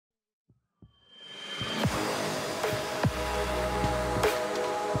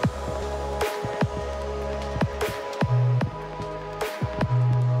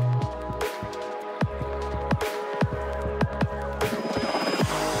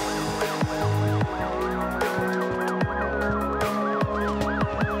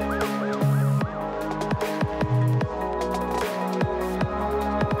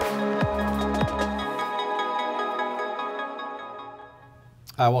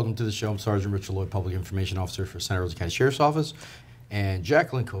Hi, welcome to the show. I'm Sergeant Richard Lloyd, Public Information Officer for Santa Rosa County Sheriff's Office, and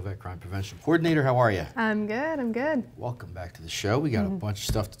Jacqueline Kovac, Crime Prevention Coordinator. How are you? I'm good, I'm good. Welcome back to the show. We got a bunch of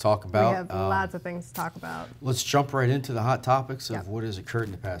stuff to talk about. We have lots of things to talk about. Let's jump right into the hot topics of what has occurred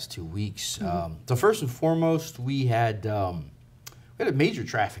in the past 2 weeks. So first and foremost, we had a major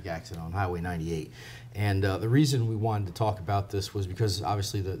traffic accident on Highway 98. And the reason we wanted to talk about this was because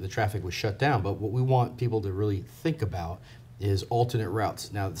obviously the traffic was shut down, but what we want people to really think about is alternate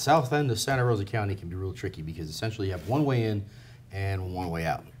routes. Now, the south end of Santa Rosa County can be real tricky because essentially you have one way in and one way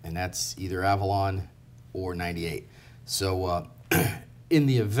out, and that's either Avalon or 98. So in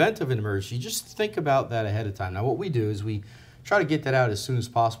the event of an emergency, just think about that ahead of time. Now, what we do is we try to get that out as soon as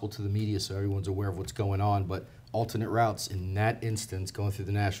possible to the media so everyone's aware of what's going on, but alternate routes in that instance, going through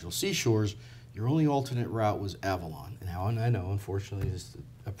the National Seashores, your only alternate route was Avalon. And now I know, unfortunately, it's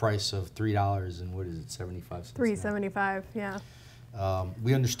a price of $3 and what is it, 75 cents? $3.75, yeah.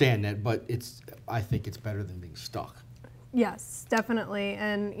 We understand that, but I think it's better than being stuck. Yes, definitely.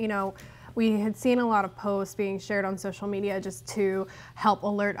 And you know, we had seen a lot of posts being shared on social media just to help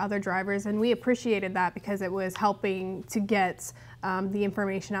alert other drivers, and we appreciated that because it was helping to get the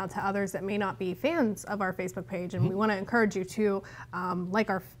information out to others that may not be fans of our Facebook page. And we want to encourage you to like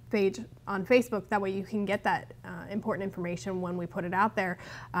our page on Facebook. That way you can get that important information when we put it out there.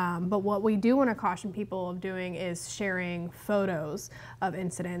 But what we do want to caution people of doing is sharing photos of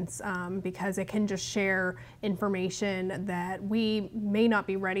incidents because it can just share information that we may not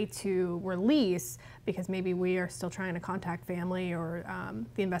be ready to release because maybe we are still trying to contact family or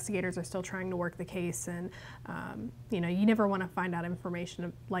the investigators are still trying to work the case. And you know, you never want to find out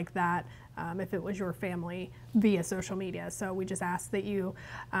information like that if it was your family via social media. So we just ask that you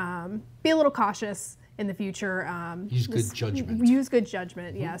be a little cautious in the future. Use good judgment. Use good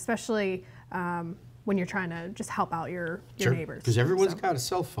judgment, yeah, especially when you're trying to just help out your neighbors. Because everyone's got a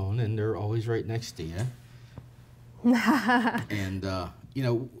cell phone and they're always right next to you. And you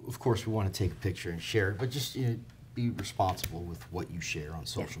know, of course, we want to take a picture and share it, but just be responsible with what you share on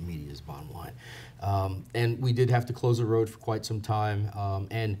social media is bottom line. And we did have to close the road for quite some time.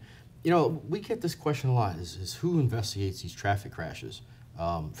 And you know, we get this question a lot: is who investigates these traffic crashes?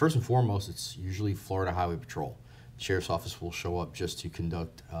 First and foremost, it's usually Florida Highway Patrol. The Sheriff's Office will show up just to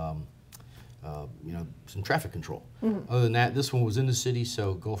conduct, you know, some traffic control. Other than that, this one was in the city,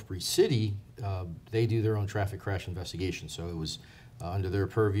 so Gulf Breeze City, they do their own traffic crash investigation. So it was under their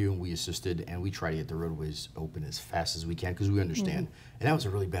purview, and we assisted, and we try to get the roadways open as fast as we can because we understand. And that was a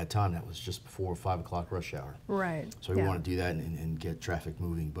really bad time. That was just before 5 o'clock rush hour. Right. So we want to do that and get traffic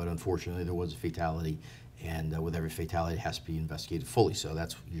moving. But unfortunately, there was a fatality. And with every fatality, it has to be investigated fully. So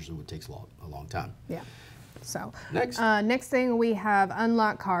that's usually what takes a long time. Yeah. So next thing we have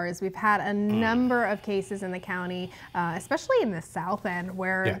unlocked cars. We've had a number of cases in the county, especially in the south end,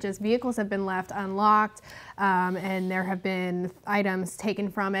 where just vehicles have been left unlocked and there have been items taken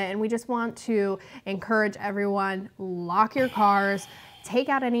from it. And we just want to encourage everyone, lock your cars. Take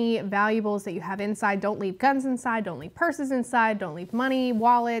out any valuables that you have inside. Don't leave guns inside. Don't leave purses inside. Don't leave money,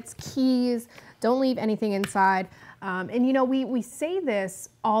 wallets, keys. Don't leave anything inside. And you know, we say this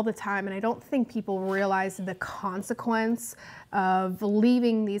all the time, and I don't think people realize the consequence of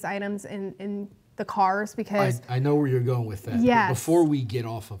leaving these items in the cars because... I know where you're going with that. Yes. But before we get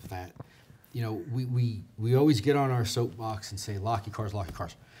off of that, you know, we always get on our soapbox and say, lock your cars, lock your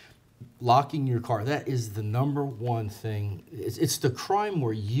cars. Locking your car, that is the #1 thing. It's the crime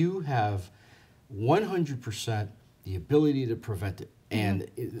where you have 100% the ability to prevent it. And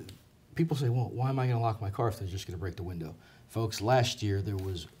people say, well, why am I going to lock my car if they're just going to break the window? Folks, last year there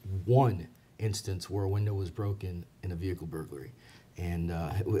was one instance where a window was broken in a vehicle burglary. And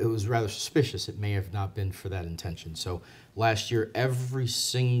it was rather suspicious. It may have not been for that intention. So last year, every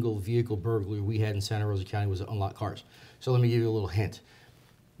single vehicle burglary we had in Santa Rosa County was unlocked cars. So let me give you a little hint.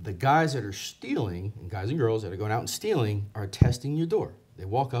 The guys that are stealing, and guys and girls that are going out and stealing, are testing your door. They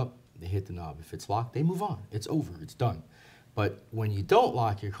walk up, they hit the knob. If it's locked, they move on. It's over, it's done. But when you don't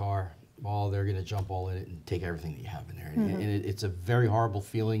lock your car, well, they're going to jump all in it and take everything that you have in there. And it's a very horrible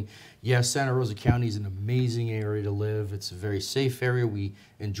feeling. Yes, Santa Rosa County is an amazing area to live. It's a very safe area. We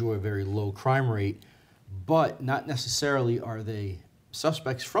enjoy a very low crime rate, but not necessarily are they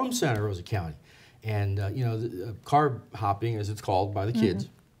suspects from Santa Rosa County. And, you know, the car hopping, as it's called by the kids,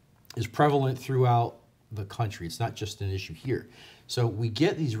 is prevalent throughout the country. It's not just an issue here. So we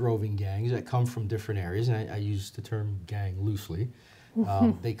get these roving gangs that come from different areas, and I use the term gang loosely.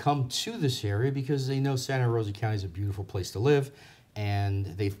 They come to this area because they know Santa Rosa County is a beautiful place to live, and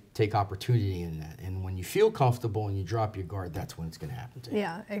they take opportunity in that. And when you feel comfortable and you drop your guard, that's when it's going to happen to you.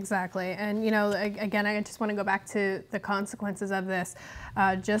 Yeah, exactly. And you know, again, I just want to go back to the consequences of this.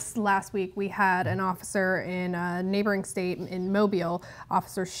 Just last week, we had an officer in a neighboring state in Mobile,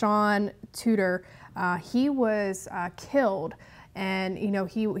 Officer Sean Tudor. He was killed, and you know,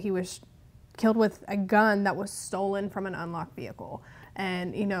 he was killed with a gun that was stolen from an unlocked vehicle.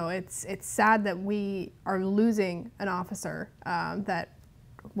 And you know, it's sad that we are losing an officer that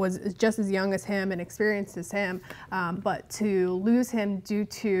was just as young as him and experienced as him, but to lose him due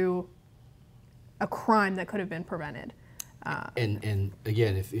to a crime that could have been prevented. And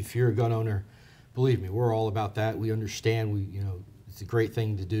again, if you're a gun owner, believe me, we're all about that. We understand. You know, it's a great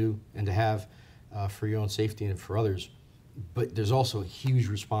thing to do and to have for your own safety and for others. But there's also a huge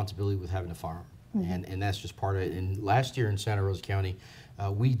responsibility with having a firearm. And that's just part of it. And last year in Santa Rosa County,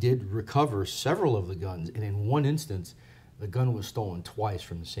 we did recover several of the guns. And in one instance, the gun was stolen twice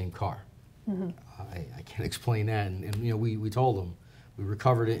from the same car. I can't explain that. And you know, we told them, we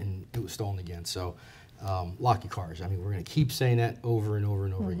recovered it and it was stolen again. So lock your cars. I mean, we're going to keep saying that over and over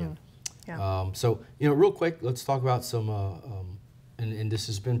and over again. Yeah. So, you know, real quick, let's talk about some, and this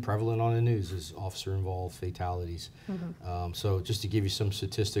has been prevalent on the news, is officer-involved fatalities. So just to give you some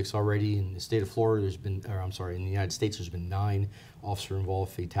statistics, already in the state of Florida, there's been, or I'm sorry, in the United States, there's been 9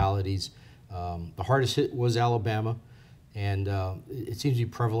 officer-involved fatalities. The hardest hit was Alabama, and it seems to be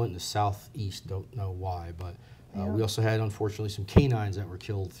prevalent in the southeast, don't know why, but we also had, unfortunately, some canines that were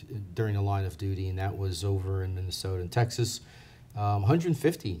killed during the line of duty, and that was over in Minnesota and Texas.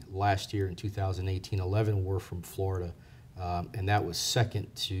 150 last year in 2018, 11 were from Florida. And that was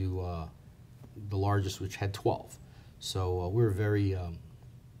second to the largest, which had 12. So we're very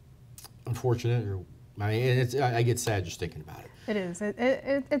unfortunate. I mean, I get sad just thinking about it. It is.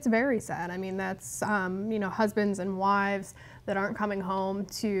 It's very sad. I mean, that's you know, husbands and wives that aren't coming home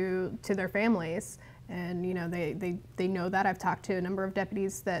to their families, and you know, they know that. I've talked to a number of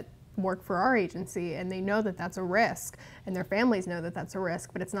deputies that work for our agency, and they know that that's a risk, and their families know that that's a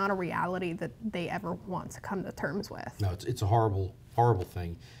risk, but it's not a reality that they ever want to come to terms with. No, it's a horrible, horrible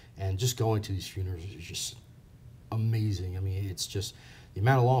thing, and just going to these funerals is just amazing. I mean, it's just the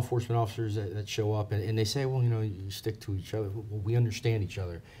amount of law enforcement officers that show up, and they say, well, you know, you stick to each other. Well, we understand each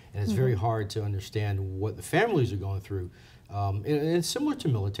other, and it's very hard to understand what the families are going through. And it's similar to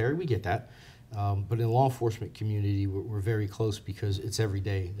military, we get that. But in the law enforcement community, we're very close because it's every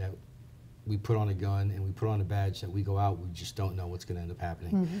day that we put on a gun and we put on a badge that we go out, we just don't know what's going to end up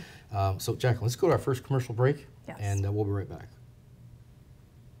happening. So, Jacqueline, let's go to our first commercial break, and we'll be right back.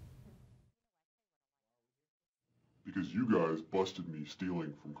 Because you guys busted me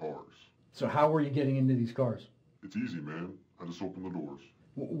stealing from cars. So how were you getting into these cars? It's easy, man. I just open the doors.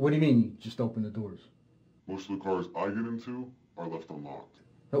 What do you mean you just open the doors? Most of the cars I get into are left unlocked.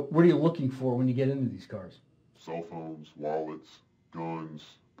 What are you looking for when you get into these cars? Cell phones, wallets, guns,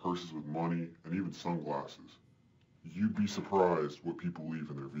 purses with money, and even sunglasses. You'd be surprised what people leave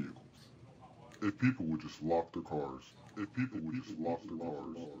in their vehicles. If people would just lock their cars. If people would just lock their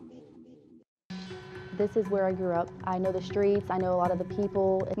cars. This is where I grew up. I know the streets, I know a lot of the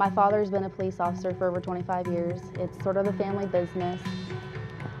people. My father's been a police officer for over 25 years. It's sort of a family business.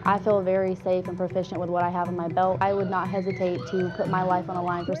 I feel very safe and proficient with what I have in my belt. I would not hesitate to put my life on the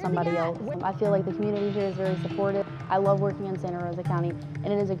line for somebody else. I feel like the community here is very supportive. I love working in Santa Rosa County, and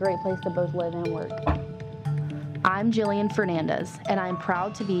it is a great place to both live and work. I'm Jillian Fernandez, and I'm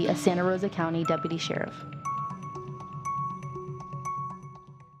proud to be a Santa Rosa County Deputy Sheriff.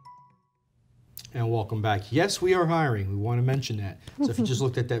 And welcome back. Yes, we are hiring. We want to mention that. So if you just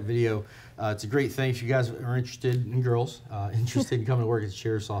looked at that video, it's a great thing. If you guys are interested, and girls, interested in coming to work at the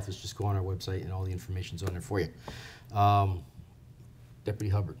Sheriff's Office, just go on our website and all the information's on there for you. Deputy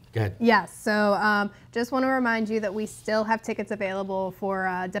Hubbard, go ahead. Yes, so just want to remind you that we still have tickets available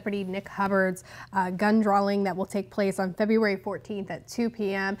for Deputy Nick Hubbard's gun drawing that will take place on February 14th at 2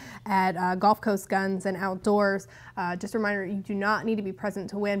 p.m. at Gulf Coast Guns and Outdoors. Just a reminder, you do not need to be present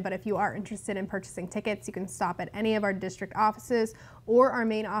to win, but if you are interested in purchasing tickets, you can stop at any of our district offices or our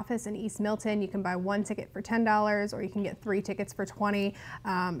main office in East Milton. You can buy 1 ticket for $10 or you can get 3 tickets for $20.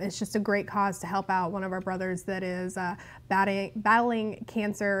 It's just a great cause to help out one of our brothers that is battling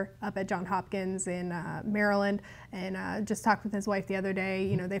cancer up at Johns Hopkins in Maryland, and just talked with his wife the other day.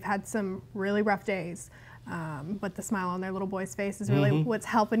 You know, they've had some really rough days, but the smile on their little boy's face is really what's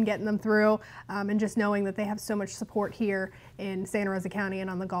helping getting them through, and just knowing that they have so much support here in Santa Rosa County and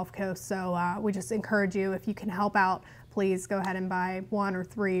on the Gulf Coast. So we just encourage you, if you can help out please go ahead and buy 1 or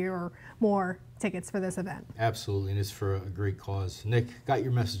 3 or more tickets for this event. Absolutely, and it's for a great cause. Nick, got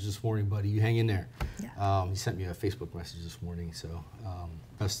your message this morning, buddy. You hang in there. Yeah. He sent me a Facebook message this morning, so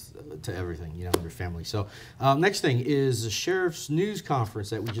best to everything, you know, your family. So next thing is the Sheriff's News Conference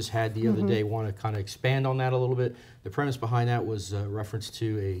that we just had the other day. Want to kind of expand on that a little bit. The premise behind that was a reference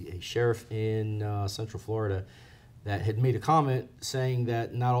to a sheriff in Central Florida that had made a comment saying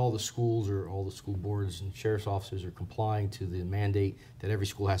that not all the schools or all the school boards and sheriff's officers are complying to the mandate that every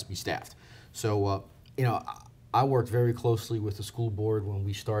school has to be staffed. So, you know, I worked very closely with the school board when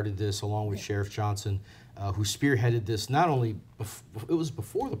we started this, along with Sheriff Johnson, who spearheaded this. Not only it was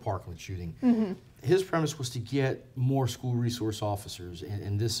before the Parkland shooting. His premise was to get more school resource officers,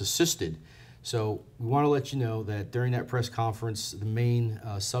 and this assisted. So we want to let you know that during that press conference, the main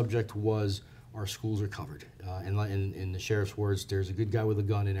subject was our schools are covered. And in the sheriff's words, there's a good guy with a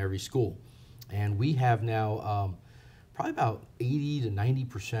gun in every school. And we have now probably about 80 to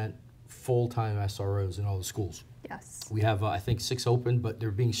 90% full-time SROs in all the schools. Yes. We have, I think, 6 open, but they're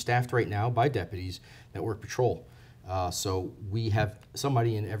being staffed right now by deputies that work patrol. So we have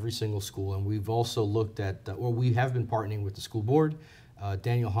somebody in every single school, and we've also looked at, well, we have been partnering with the school board.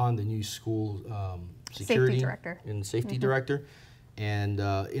 Daniel Hahn, the new school security safety director. And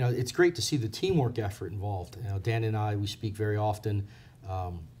you know, it's great to see the teamwork effort involved. You know, Dan and I, we speak very often.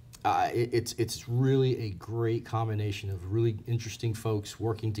 It's really a great combination of really interesting folks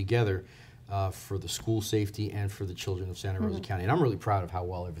working together for the school safety and for the children of Santa Rosa County. And I'm really proud of how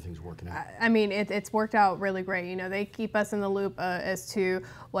well everything's working out. I mean, it's worked out really great. You know, they keep us in the loop as to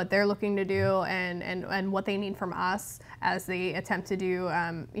what they're looking to do and what they need from us as they attempt to do,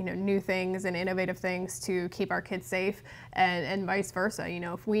 you know, new things and innovative things to keep our kids safe, and vice versa. You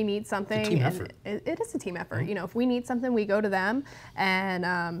know, if we need something, it's a team effort. It is a team effort. You know, if we need something, we go to them.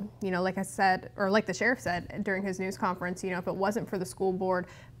 And, you know, like I said, or like the sheriff said during his news conference, you know, if it wasn't for the school board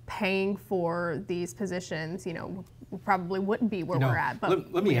paying for these positions, you know, we probably wouldn't be where we're at.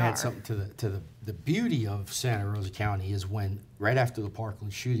 But let me add something to the beauty of Santa Rosa County is when right after the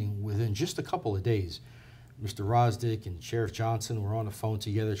Parkland shooting, within just a couple of days, Mr. Rosdick and Sheriff Johnson were on the phone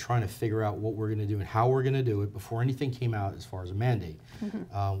together trying to figure out what we're going to do and how we're going to do it before anything came out as far as a mandate.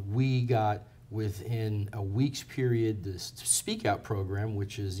 We got, within a week's period, this Speak Out program,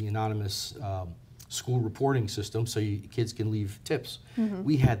 which is the anonymous school reporting system, so kids can leave tips.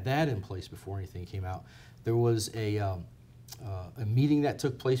 We had that in place before anything came out. There was a meeting that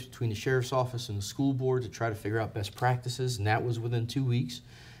took place between the sheriff's office and the school board to try to figure out best practices, and that was within 2 weeks.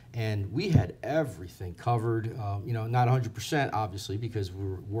 And we had everything covered, you know, not 100% obviously because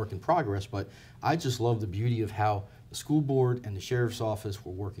we're work in progress, but I just love the beauty of how the school board and the sheriff's office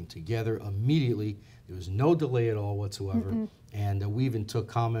were working together immediately. There was no delay at all whatsoever. And we even took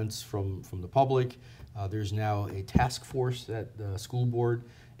comments from the public. There's now a task force that the school board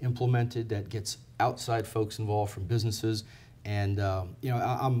implemented that gets outside folks involved from businesses. And you know,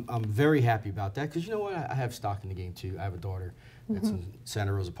 I'm very happy about that because you know what, I have stock in the game too. I have a daughter that's in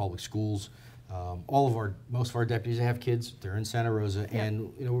Santa Rosa Public Schools. Most of our deputies have kids. They're in Santa Rosa,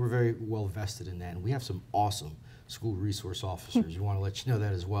 and you know, we're very well vested in that. And we have some awesome school resource officers. We want to let you know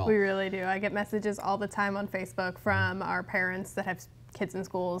that as well. We really do. I get messages all the time on Facebook from our parents that have kids in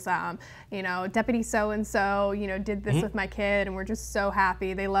schools. You know, Deputy so-and-so, you know, did this with my kid, and we're just so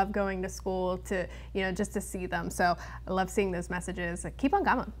happy. They love going to school to, you know, just to see them. So I love seeing those messages. Keep on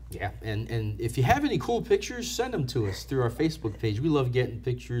coming. Yeah, and if you have any cool pictures, send them to us through our Facebook page. We love getting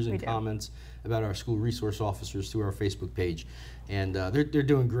pictures and comments about our school resource officers through our Facebook page. And they're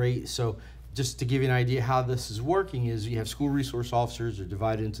doing great. So just to give you an idea how this is working is you have school resource officers. They're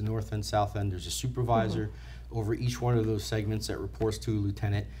divided into north end, south end. There's a supervisor over each one of those segments that reports to a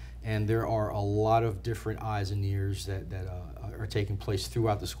lieutenant, and there are a lot of different eyes and ears that are taking place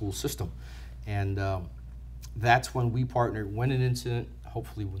throughout the school system. And that's when we partner, when an incident,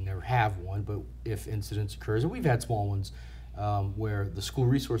 hopefully we'll never have one, but if incidents occurs, and we've had small ones, where the school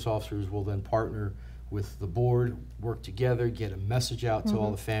resource officers will then partner with the board, work together, get a message out to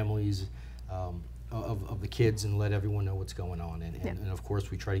all the families of the kids and let everyone know what's going on. And of course,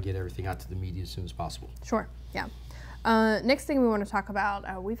 we try to get everything out to the media as soon as possible. Sure, yeah. Next thing we want to talk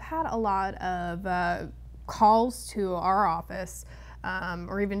about, we've had a lot of calls to our office,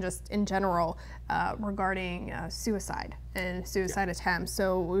 or even just in general, regarding suicide and suicide attempts.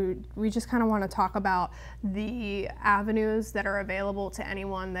 So we just kind of want to talk about the avenues that are available to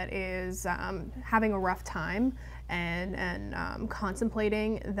anyone that is having a rough time and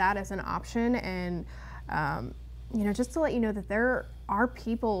contemplating that as an option. And you know, just to let you know that there are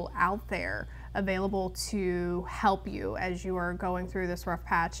people out there available to help you as you are going through this rough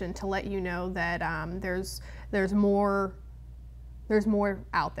patch, and to let you know that there's more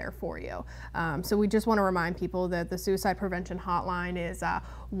out there for you. So we just want to remind people that the suicide prevention hotline is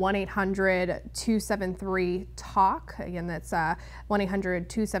 1-800-273-TALK. Again, that's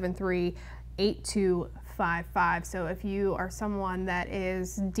 1-800-273-8255. So if you are someone that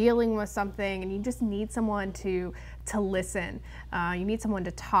is dealing with something and you just need someone to listen, you need someone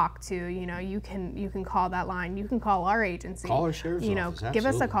to talk to, you can call that line. You can call our agency. Call our sheriff's office, give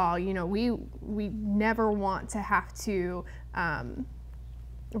us a absolutely. call. We never want to have to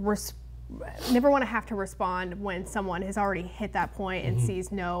never want to have to respond when someone has already hit that point and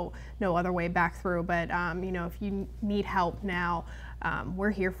sees no other way back through. But if you need help now,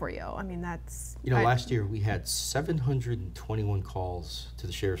 we're here for you. I mean, that's last year we had 721 calls to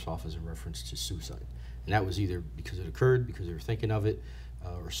the sheriff's office in reference to suicide, and that was either because it occurred, because they were thinking of it,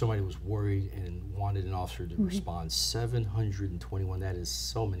 or somebody was worried and wanted an officer to respond. 721, that is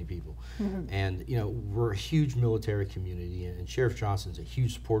so many people. And we're a huge military community, and Sheriff Johnson's a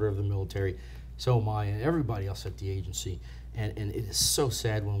huge supporter of the military. So am I, and everybody else at the agency. And it is so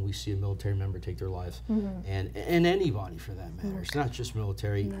sad when we see a military member take their lives, and anybody for that matter. It's not just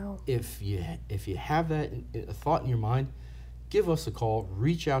military. No. If you have that a thought in your mind, give us a call,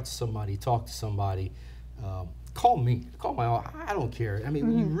 reach out to somebody, talk to somebody. Call me, call my office. I don't care. I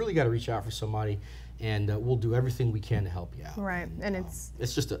mean, you really got to reach out for somebody, and we'll do everything we can to help you out. right. And It's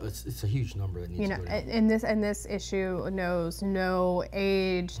just it's a huge number that needs to go down. and this issue knows no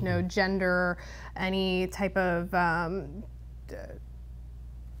age, no gender, any type of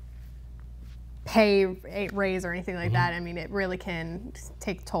pay raise or anything like that. I mean, it really can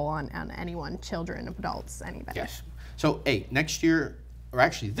take a toll on anyone, children, adults, anybody. Yes. So, hey, next year, or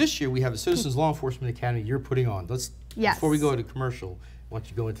actually this year, we have the Citizens Law Enforcement Academy you're putting on. Before we go to commercial, why don't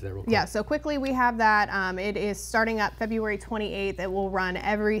you go into that real quick? Yeah, so quickly we have that. It is starting up February 28th. It will run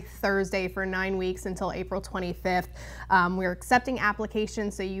every Thursday for 9 weeks until April 25th. We're accepting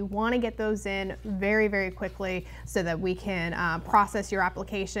applications, so you want to get those in very, very quickly so that we can process your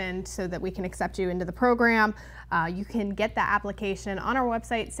application so that we can accept you into the program. You can get that application on our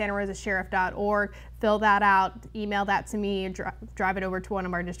website, santarosasheriff.org. Fill that out, email that to me, drive it over to one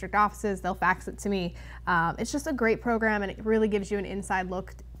of our district offices. They'll fax it to me. It's just a great program, and it really gives you an inside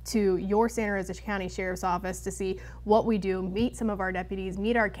look to your Santa Rosa County Sheriff's Office to see what we do, meet some of our deputies,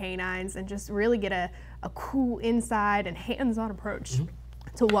 meet our canines, and just really get a cool inside and hands-on approach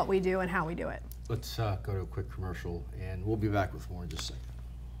to what we do and how we do it. Let's go to a quick commercial, and we'll be back with more in just a second.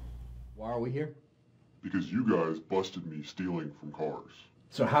 Why are we here? Because you guys busted me stealing from cars.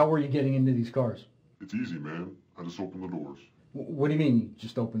 So how are you getting into these cars? It's easy, man. I just open the doors. What do you mean you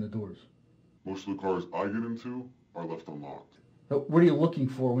just open the doors? Most of the cars I get into are left unlocked. What are you looking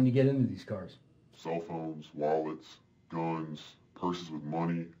for when you get into these cars? Cell phones, wallets, guns, purses with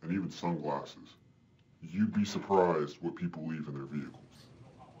money, and even sunglasses. You'd be surprised what people leave in their vehicles.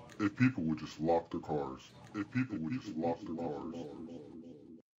 If people would just lock their cars.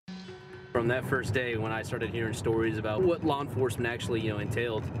 From that first day when I started hearing stories about what law enforcement actually,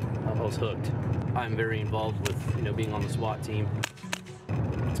 entailed, I was hooked. I'm very involved with, being on the SWAT team.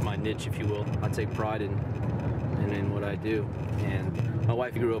 It's my niche, if you will. I take pride in what I do. And my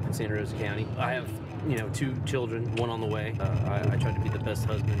wife grew up in Santa Rosa County. I have, 2 children, one on the way. I try to be the best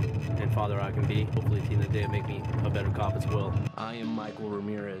husband and father I can be. Hopefully at the end of the day, make me a better cop as well. I am Michael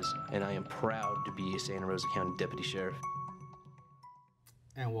Ramirez, and I am proud to be a Santa Rosa County Deputy Sheriff.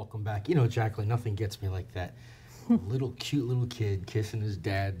 And welcome back. Jacqueline, nothing gets me like that cute little kid kissing his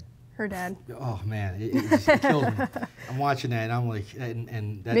dad. Her dad. Oh man, it just kills me. I'm watching that and I'm like,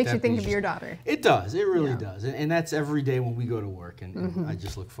 and that Makes you think of your daughter. It does. It really does. And that's every day when we go to work, and I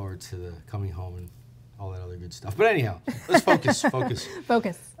just look forward to the coming home and all that other good stuff. But anyhow, let's focus.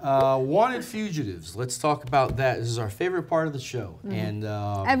 Focus. Wanted fugitives. Let's talk about that. This is our favorite part of the show, and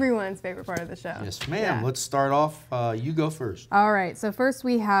Everyone's favorite part of the show. yes, ma'am. Yeah. Let's start off. You go first. All right, so first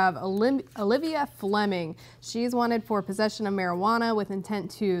we have Olivia Fleming. She's wanted for possession of marijuana with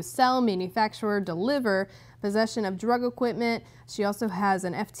intent to sell, manufacture, deliver, possession of drug equipment. She also has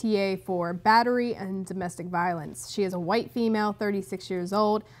an FTA for battery and domestic violence. She is a white female, 36 years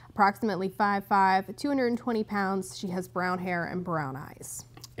old, approximately 5'5", 220 pounds. She has brown hair and brown eyes.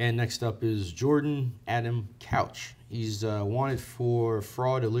 And next up is Jordan Adam Couch. He's wanted for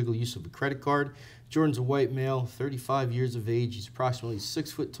fraud, illegal use of a credit card. Jordan's a white male, 35 years of age. He's approximately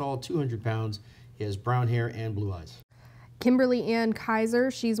 6 foot tall, 200 pounds. He has brown hair and blue eyes. Kimberly Ann Kaiser,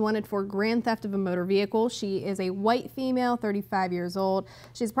 she's wanted for grand theft of a motor vehicle. She is a white female, 35 years old.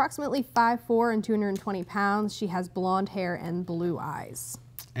 She's approximately 5'4" and 220 pounds. She has blonde hair and blue eyes.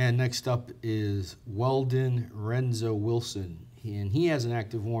 And next up is Weldon Renzo Wilson. He has an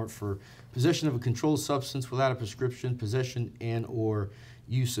active warrant for possession of a controlled substance without a prescription, possession and or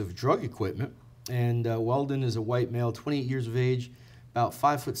use of drug equipment. And Weldon is a white male, 28 years of age, about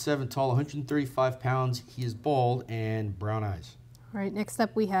 5'7" tall, 135 pounds. He is bald and brown eyes. All right, next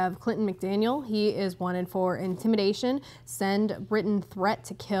up we have Clinton McDaniel. He is wanted for intimidation, send written threat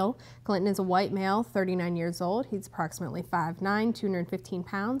to kill. Clinton is a white male, 39 years old. He's approximately 5'9", 215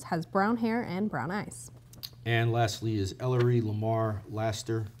 pounds, has brown hair and brown eyes. And lastly is Ellery Lamar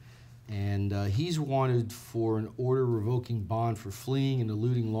Laster. And he's wanted for an order revoking bond for fleeing and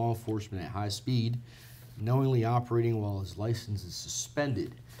eluding law enforcement at high speed, knowingly operating while his license is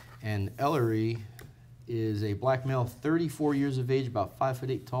suspended. And Ellery is a black male, 34 years of age, about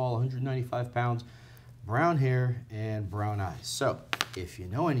 5'8" tall, 195 pounds, brown hair and brown eyes. So if you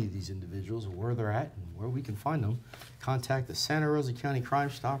know any of these individuals or where they're at and where we can find them, contact the Santa Rosa County Crime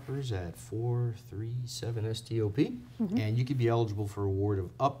Stoppers at 437-STOP, and you could be eligible for a reward of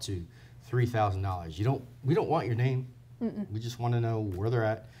up to $3,000. We don't want your name. We just want to know where they're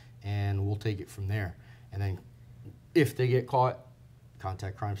at, and we'll take it from there. And then if they get caught,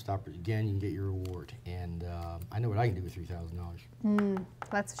 contact Crime Stoppers again. You can get your reward. And I know what I can do with $3,000.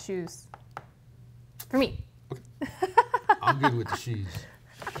 Lots of shoes. For me. Okay. I'm good with the shoes.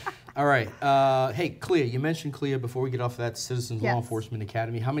 All right. Hey, Clea, you mentioned Clea before we get off that Citizens Law Enforcement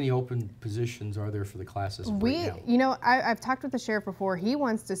Academy. How many open positions are there for the classes right now? You know, I've talked with the sheriff before. He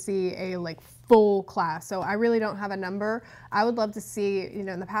wants to see a full class, so I really don't have a number. I would love to see, you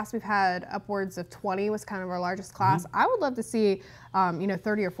know, in the past we've had upwards of 20 was kind of our largest class. I would love to see, you know,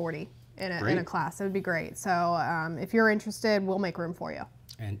 30 or 40 in a class. That would be great. So if you're interested, we'll make room for you.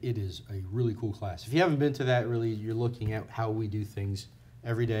 And it is a really cool class. If you haven't been to that, really, you're looking at how we do things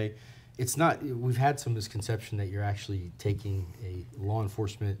every day. It's not, we've had some misconception that you're actually taking a law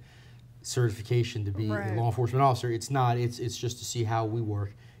enforcement certification to be a law enforcement officer. It's not, it's just to see how we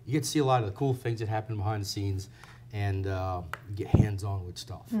work. You get to see a lot of the cool things that happen behind the scenes and get hands-on with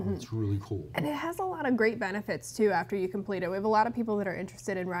stuff. It's really cool. And it has a lot of great benefits too after you complete it. We have a lot of people that are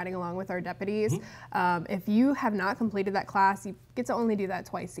interested in riding along with our deputies. If you have not completed that class, you get to only do that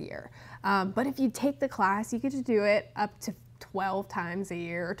twice a year. But if you take the class, you get to do it up to 12 times a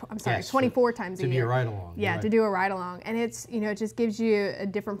year, or I'm sorry, 24 times a year. To be a ride-along. Yeah, to do a ride-along. And it's, you know, it just gives you a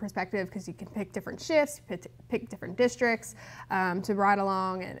different perspective because you can pick different shifts, pick different districts to ride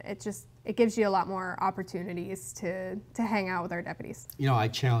along, and it gives you a lot more opportunities to hang out with our deputies. You know, I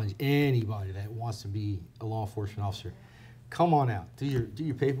challenge anybody that wants to be a law enforcement officer, come on out, do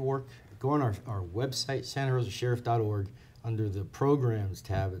your paperwork, go on our website, santarosasheriff.org, under the programs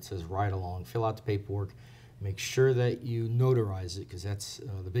tab it says ride along, fill out the paperwork. Make sure that you notarize it because that's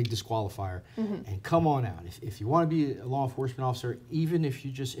the big disqualifier. And come on out. If you want to be a law enforcement officer, even if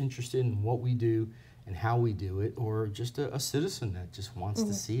you're just interested in what we do and how we do it, or just a citizen that just wants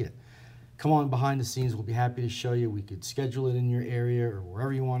to see it, come on behind the scenes. We'll be happy to show you. We could schedule it in your area or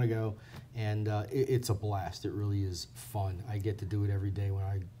wherever you want to go. And it's a blast. It really is fun. I get to do it every day when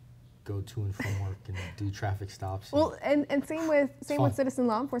I go to and from work and do traffic stops. Well, and same with Citizen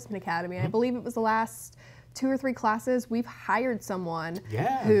Law Enforcement Academy. I believe it was the last 2 or 3 classes, we've hired someone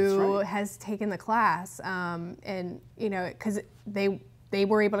who has taken the class, and you know, because they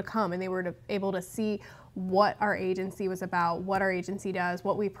were able to come and they were able to see what our agency was about, what our agency does,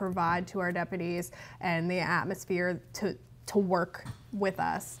 what we provide to our deputies, and the atmosphere to work with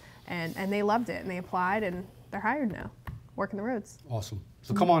us, and they loved it, and they applied, and they're hired now, working the roads. Awesome.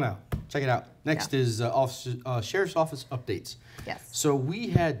 So come on out. Check it out. Next is Sheriff's Office updates. Yes. So we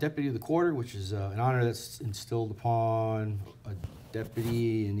had Deputy of the Quarter, which is an honor that's instilled upon a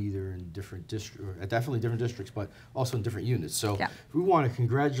deputy in either in different districts, or definitely different districts, but also in different units. So we want to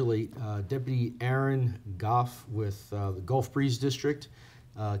congratulate Deputy Aaron Goff with the Gulf Breeze District,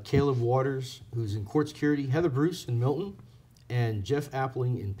 Caleb Waters, who's in Court Security, Heather Bruce in Milton, and Jeff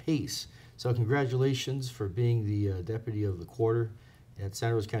Appling in Pace. So congratulations for being the Deputy of the Quarter at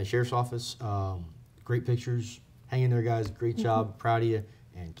Santa Rosa County Sheriff's Office. Great pictures. Hang in there, guys. Great job. Proud of you.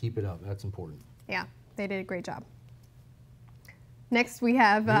 And keep it up. That's important. Yeah, they did a great job. Next, we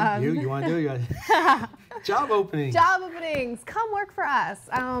have... You want to do job openings. Job openings. Come work for us.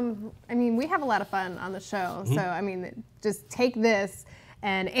 I mean, we have a lot of fun on the show. So, I mean, just take this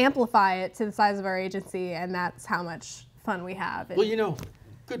and amplify it to the size of our agency, and that's how much fun we have. Well, you know,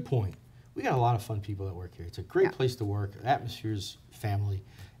 good point. We got a lot of fun people that work here. It's a great place to work. The atmosphere's family,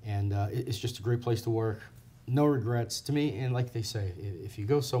 and it's just a great place to work. No regrets to me. And like they say, if you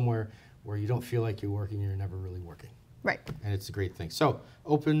go somewhere where you don't feel like you're working, you're never really working. Right. And it's a great thing. So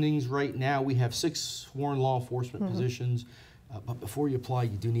openings right now, we have 6 sworn law enforcement positions. But before you apply,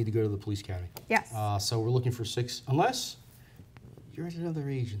 you do need to go to the police academy. Yes. So we're looking for 6, unless you're at another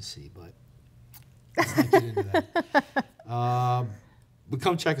agency, but let's not get into that. But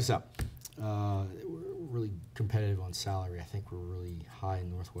come check us out. We're really competitive on salary. I think we're really high in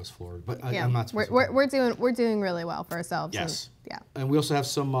Northwest Florida, but I'm not. We're doing really well for ourselves. Yes. And, And we also have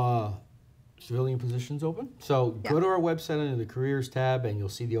some civilian positions open. So go to our website under the careers tab, and you'll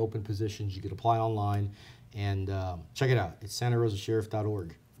see the open positions. You can apply online, and check it out. It's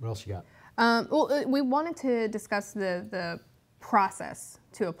santarosasheriff.org. What else you got? Well, we wanted to discuss the process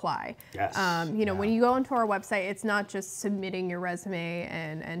to apply. Yes. When you go onto our website, it's not just submitting your resume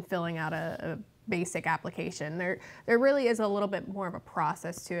and filling out a basic application. There really is a little bit more of a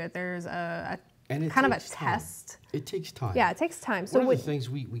process to it. There's a kind of a test. It takes time. Yeah, it takes time. So one of the things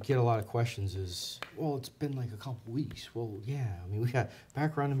we get a lot of questions is, well, it's been like a couple weeks. Well, yeah, I mean, we got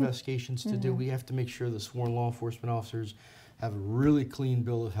background investigations to do. We have to make sure the sworn law enforcement officers have a really clean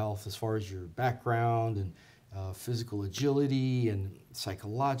bill of health as far as your background and physical agility and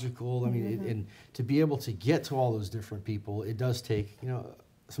psychological. I mean, and to be able to get to all those different people, it does take,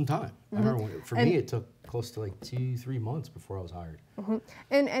 some time. I remember for me, it took close to like 2-3 months before I was hired.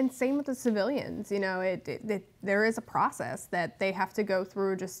 And same with the civilians. There is a process that they have to go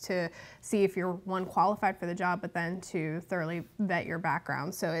through just to see if you're one qualified for the job, but then to thoroughly vet your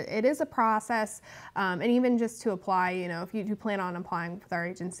background. So it is a process, and even just to apply. If you do plan on applying with our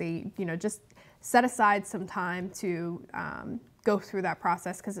agency, just set aside some time to go through that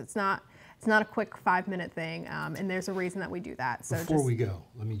process, because it's not a quick 5-minute thing, and there's a reason that we do that. So before we go,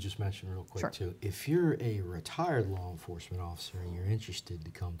 let me just mention real quick Sure. too. If you're a retired law enforcement officer and you're interested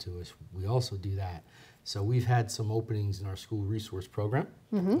to come to us, we also do that. So we've had some openings in our school resource program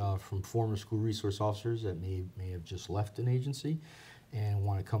from former school resource officers that may have just left an agency and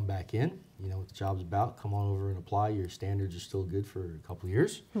want to come back in. You know what the job's about. Come on over and apply. Your standards are still good for a couple of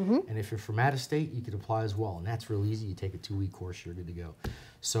years. And if you're from out of state, you can apply as well. And that's real easy. You take a 2-week course, you're good to go.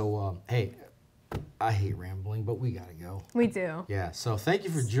 So, hey, I hate rambling, but we got to go. we do. Yeah, so thank you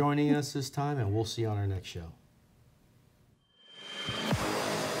for joining us this time, and we'll see you on our next show.